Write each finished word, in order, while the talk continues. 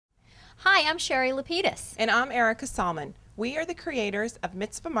Hi, I'm Sheri Lapidus. And I'm Erica Salmon. We are the creators of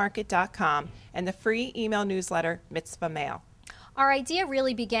mitzvahmarket.com and the free email newsletter Mitzvah Mail. Our idea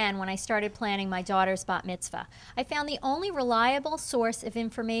really began when I started planning my daughter's bat mitzvah. I found the only reliable source of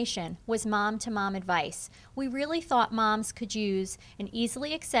information was mom-to-mom advice. We really thought moms could use an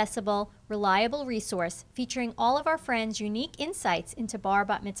easily accessible, reliable resource featuring all of our friends' unique insights into bar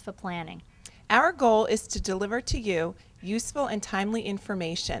bat mitzvah planning. Our goal is to deliver to you useful and timely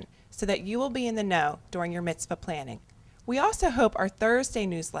information so that you will be in the know during your mitzvah planning. We also hope our Thursday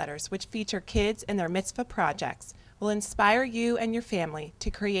newsletters, which feature kids and their mitzvah projects, will inspire you and your family to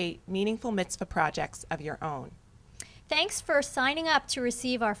create meaningful mitzvah projects of your own. Thanks for signing up to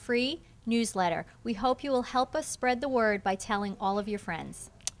receive our free newsletter. We hope you will help us spread the word by telling all of your friends.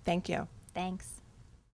 Thank you. Thanks.